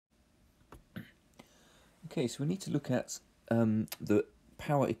Okay, so we need to look at the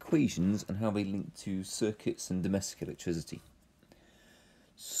power equations and how they link to circuits and domestic electricity.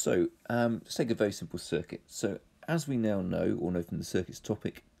 So let's take a very simple circuit. So as we now know, or know from the circuits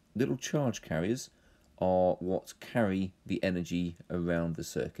topic, little charge carriers are what carry the energy around the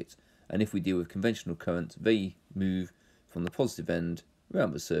circuit. And if we deal with conventional current, they move from the positive end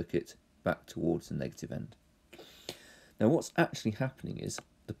around the circuit back towards the negative end. Now what's actually happening is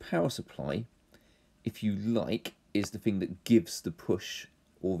the power supply, if you like, is the thing that gives the push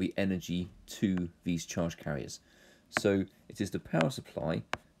or the energy to these charge carriers. So it is the power supply,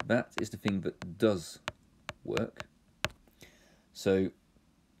 that is the thing that does work. So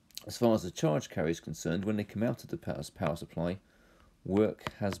as far as the charge carrier is concerned, when they come out of the power supply, work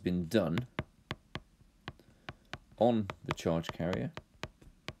has been done on the charge carrier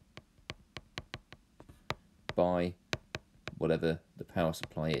by whatever the power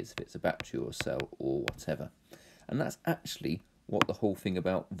supply is, if it's a battery or a cell or whatever. And that's actually what the whole thing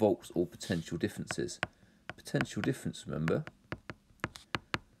about volts or potential difference is. Potential difference, remember,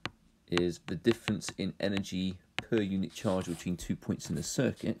 is the difference in energy per unit charge between 2 points in the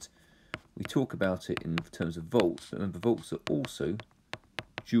circuit. We talk about it in terms of volts, but remember volts are also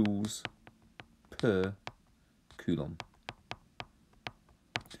joules per coulomb.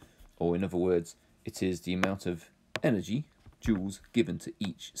 Or in other words, it is the amount of energy, joules, given to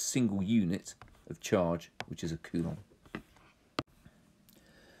each single unit of charge, which is a coulomb.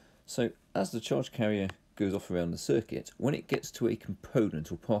 So as the charge carrier goes off around the circuit, when it gets to a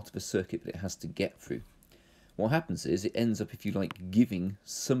component or part of a circuit that it has to get through, what happens is it ends up, if you like, giving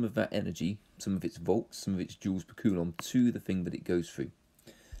some of that energy, some of its volts, some of its joules per coulomb to the thing that it goes through.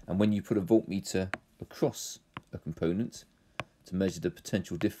 And when you put a voltmeter across a component to measure the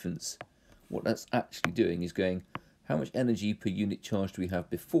potential difference, what that's actually doing is going, how much energy per unit charge do we have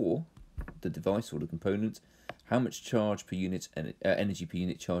before the device or the component? How much charge per unit energy per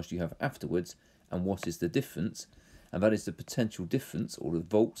unit charge do you have afterwards? And what is the difference? And that is the potential difference, or the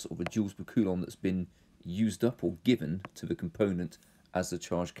volts or the joules per coulomb that's been used up or given to the component as the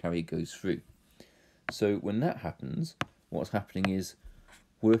charge carrier goes through. So when that happens, what's happening is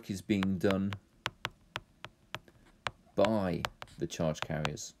work is being done by the charge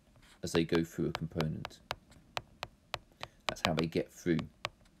carriers as they go through a component. That's how they get through.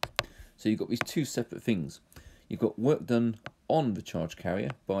 So you've got these two separate things. You've got work done on the charge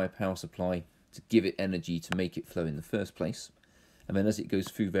carrier by a power supply to give it energy to make it flow in the first place. And then as it goes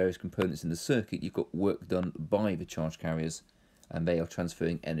through various components in the circuit, you've got work done by the charge carriers, and they are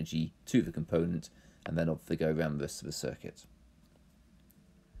transferring energy to the component, and then off they go around the rest of the circuit.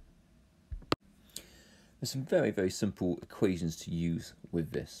 There's some very, very simple equations to use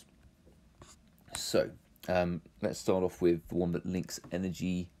with this. So let's start off with the one that links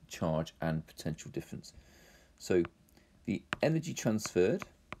energy, charge, and potential difference. So the energy transferred,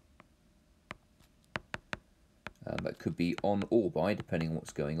 that could be on or by, depending on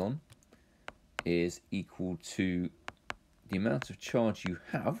what's going on, is equal to the amount of charge you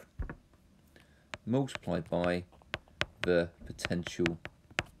have multiplied by the potential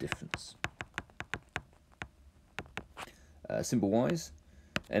difference. Symbol-wise,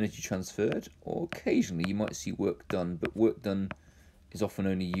 energy transferred, or occasionally you might see work done, but work done is often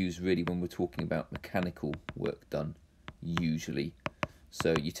only used really when we're talking about mechanical work done, usually.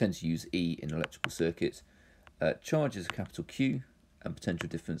 So you tend to use E in electrical circuits. Charge is a capital Q, and potential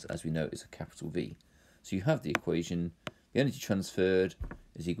difference, as we know, is a capital V. So you have the equation, the energy transferred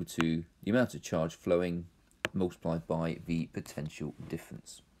is equal to the amount of charge flowing multiplied by the potential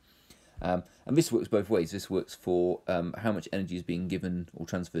difference. And this works both ways. This works for how much energy is being given or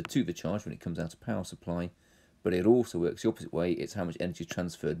transferred to the charge when it comes out of power supply, but it also works the opposite way. It's how much energy is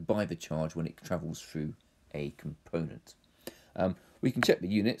transferred by the charge when it travels through a component. We can check the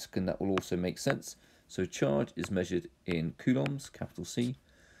units, and that will also make sense. So charge is measured in coulombs, capital C.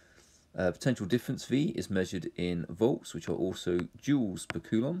 Potential difference V is measured in volts, which are also joules per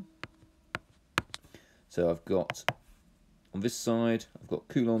coulomb. So I've got, on this side, I've got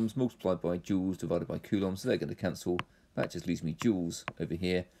coulombs multiplied by joules divided by coulombs, so they're going to cancel. That just leaves me joules over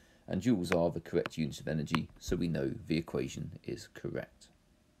here, and joules are the correct units of energy, so we know the equation is correct.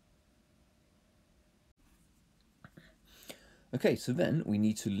 Okay, so then we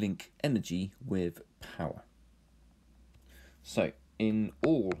need to link energy with power. So in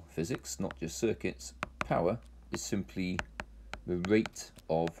all physics, not just circuits, power is simply the rate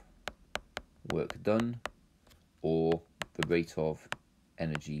of work done or the rate of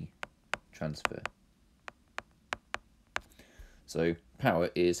energy transfer. So power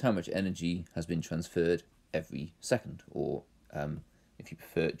is how much energy has been transferred every second, or if you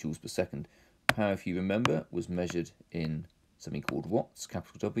prefer, joules per second. power, if you remember, was measured in something called watts,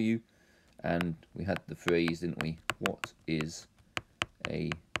 capital W, and we had the phrase, didn't we? What is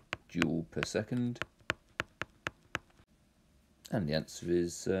a joule per second? And the answer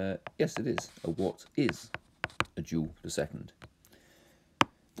is yes, it is. A watt is a joule per second.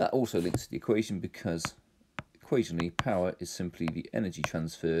 That also links to the equation because equationally power is simply the energy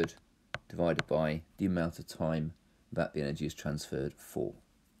transferred divided by the amount of time that the energy is transferred for.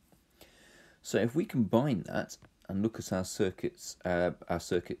 So if we combine that and look at our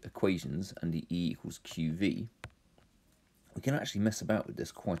circuit equations and the E equals QV, we can actually mess about with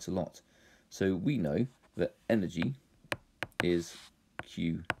this quite a lot. So we know that energy is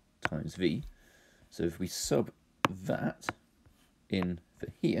Q times V. So if we sub that in for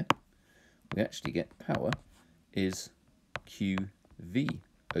here, we actually get power is QV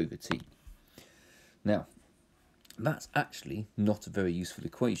over T. Now, that's actually not a very useful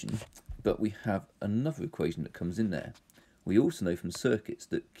equation, but we have another equation that comes in there. We also know from circuits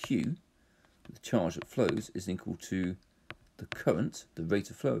that Q, the charge that flows, is equal to the current, the rate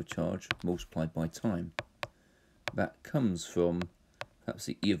of flow of charge, multiplied by time. That comes from, perhaps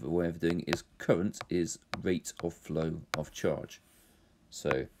the other way of doing it is current is rate of flow of charge.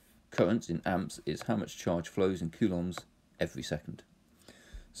 So current in amps is how much charge flows in coulombs every second.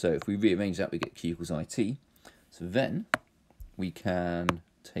 So if we rearrange that, we get Q equals IT. So then we can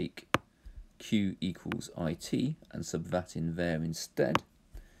take Q equals IT and sub that in there instead.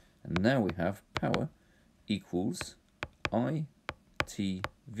 And now we have power equals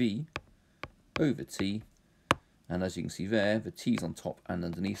ITV over T. And as you can see there, the T's on top and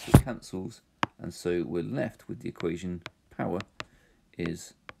underneath, so it cancels. And so we're left with the equation power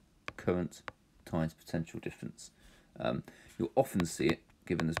is current times potential difference. You'll often see it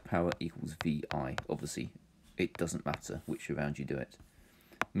given as power equals VI. Obviously, it doesn't matter which around you do it.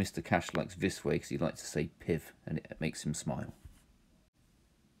 Mr. Cash likes this way because he likes to say PIV and it makes him smile.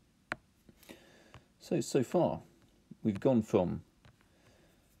 So far, we've gone from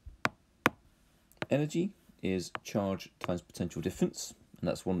energy is charge times potential difference, and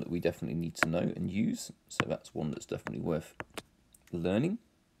that's one that we definitely need to know and use, so that's one that's definitely worth learning.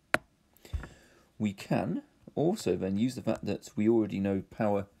 We can also then use the fact that we already know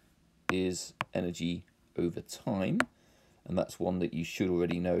power is energy over time, and that's one that you should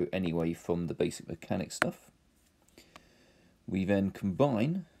already know anyway from the basic mechanics stuff. We then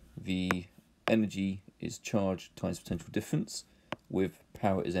combine the energy is charge times potential difference with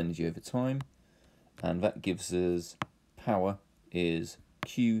power is energy over time, and that gives us power is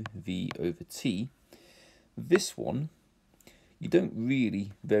QV over T. This one you don't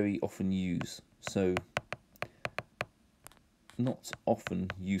really very often use, so not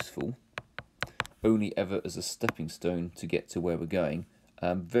often useful, only ever as a stepping stone to get to where we're going.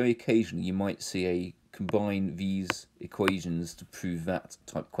 Very occasionally you might see a combine these equations to prove that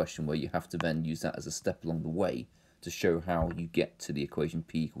type question where you have to then use that as a step along the way to show how you get to the equation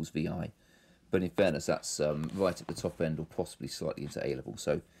P equals VI. But in fairness, that's right at the top end or possibly slightly into A level,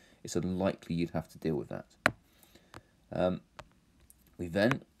 so it's unlikely you'd have to deal with that.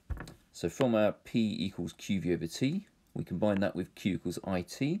 So from our P equals QV over T, we combine that with Q equals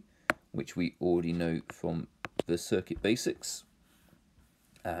IT, which we already know from the circuit basics,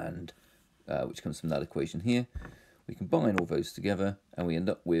 and which comes from that equation here. We combine all those together and we end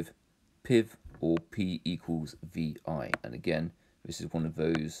up with PIV or P equals VI. And again, this is one of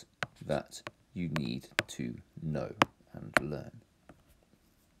those that you need to know and learn.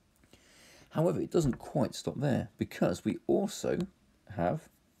 However, it doesn't quite stop there, because we also have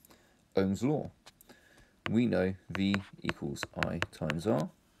Ohm's law. We know V equals I times R,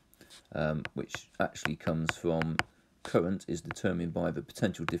 which actually comes from current is determined by the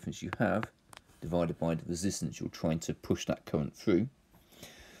potential difference you have divided by the resistance you're trying to push that current through.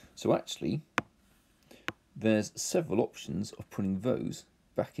 So actually, there's several options of putting those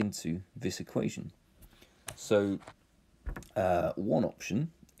back into this equation. So one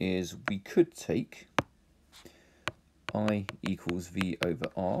option is we could take I equals V over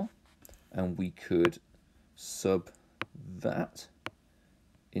R, and we could sub that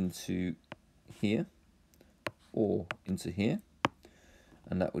into here or into here,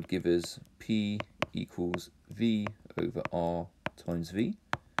 and that would give us P equals V over R times V,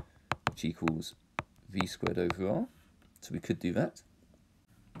 which equals V squared over R. So we could do that.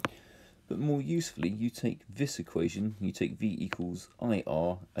 But more usefully, you take this equation, you take V equals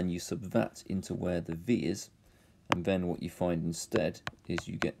IR, and you sub that into where the V is, and then what you find instead is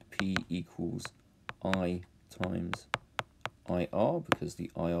you get P equals I times IR, because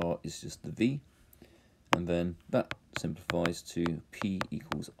the IR is just the V, and then that simplifies to P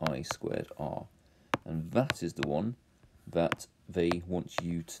equals I squared R. And that is the one that they want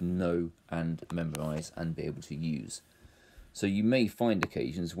you to know and memorize and be able to use. So you may find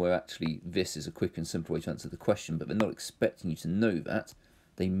occasions where actually this is a quick and simple way to answer the question, but they're not expecting you to know that.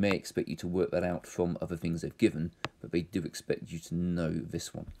 They may expect you to work that out from other things they've given, but they do expect you to know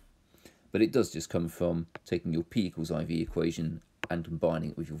this one. But it does just come from taking your P equals IV equation and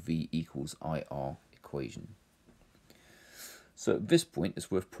combining it with your V equals IR equation. So at this point, it's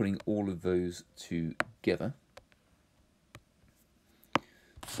worth putting all of those together.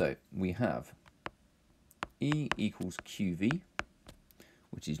 So we have E equals QV,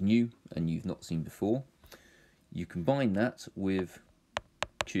 which is new and you've not seen before. You combine that with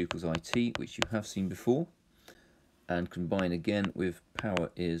Q equals IT, which you have seen before, and combine again with power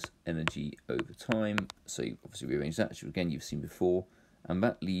is energy over time. So you obviously rearrange that, which again you've seen before, and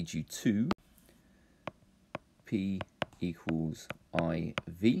that leads you to P equals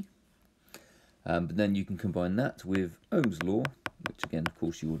IV. But then you can combine that with Ohm's law, which again of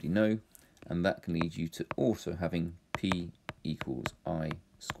course you already know, and that can lead you to also having P equals I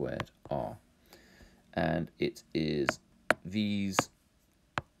squared R. And it is these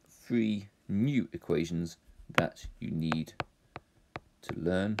three new equations that you need to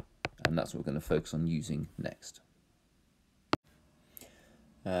learn, and that's what we're going to focus on using next.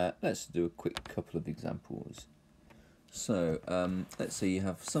 Let's do a quick couple of examples. So let's say you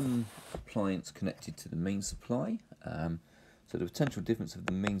have some appliance connected to the main supply. So the potential difference of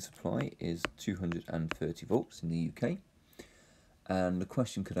the main supply is 230 volts in the UK. And the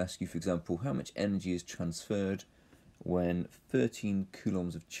question could ask you, for example, how much energy is transferred when 13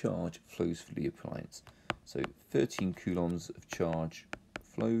 coulombs of charge flows through the appliance. So 13 coulombs of charge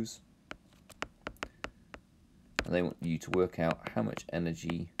flows, and they want you to work out how much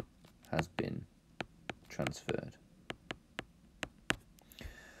energy has been transferred.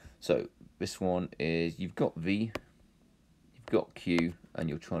 So this one is, you've got V, you've got Q, and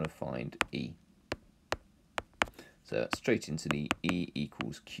you're trying to find E. So straight into the E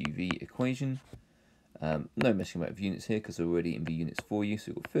equals QV equation. No messing about with units here because they're already in the units for you. So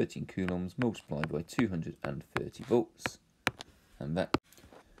we've got 13 coulombs multiplied by 230 volts, and that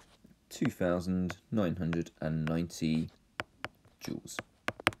 2,990 joules.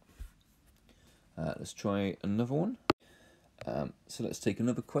 Let's try another one. So let's take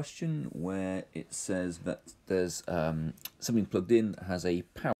another question where it says that there's something plugged in that has a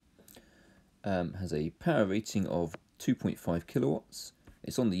power rating of 2.5 kilowatts.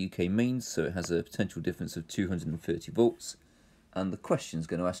 It's on the UK mains, so it has a potential difference of 230 volts. And the question is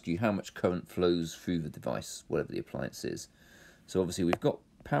going to ask you how much current flows through the device, whatever the appliance is. So obviously we've got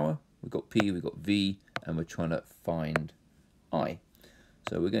power, we've got P, we've got V, and we're trying to find I.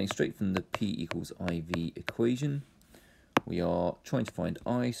 So we're going straight from the P equals IV equation. We are trying to find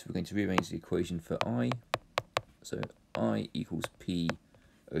I, so we're going to rearrange the equation for I. So I equals P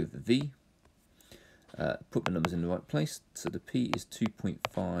over V. Put the numbers in the right place. So the P is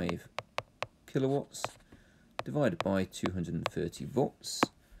 2.5 kilowatts divided by 230 volts.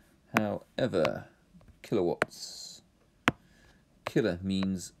 However, kilowatts, kilo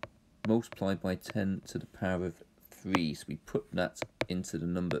means multiplied by 10 to the power of 3. So we put that into the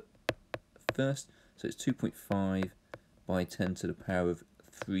number first. So it's 2.5 by 10 to the power of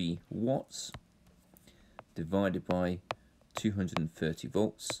 3 watts divided by 230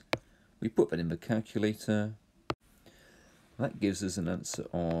 volts. We put that in the calculator. That gives us an answer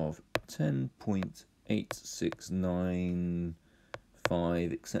of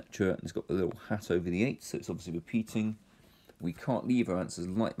 10.8695, etc. And it's got a little hat over the 8, so it's obviously repeating. We can't leave our answers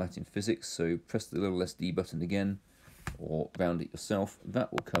like that in physics, so press the little SD button again, or round it yourself.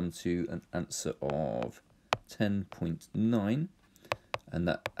 That will come to an answer of 10.9, and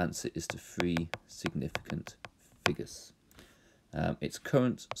that answer is to 3 significant figures. It's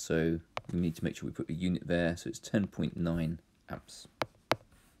current, so we need to make sure we put a unit there, so it's 10.9 amps.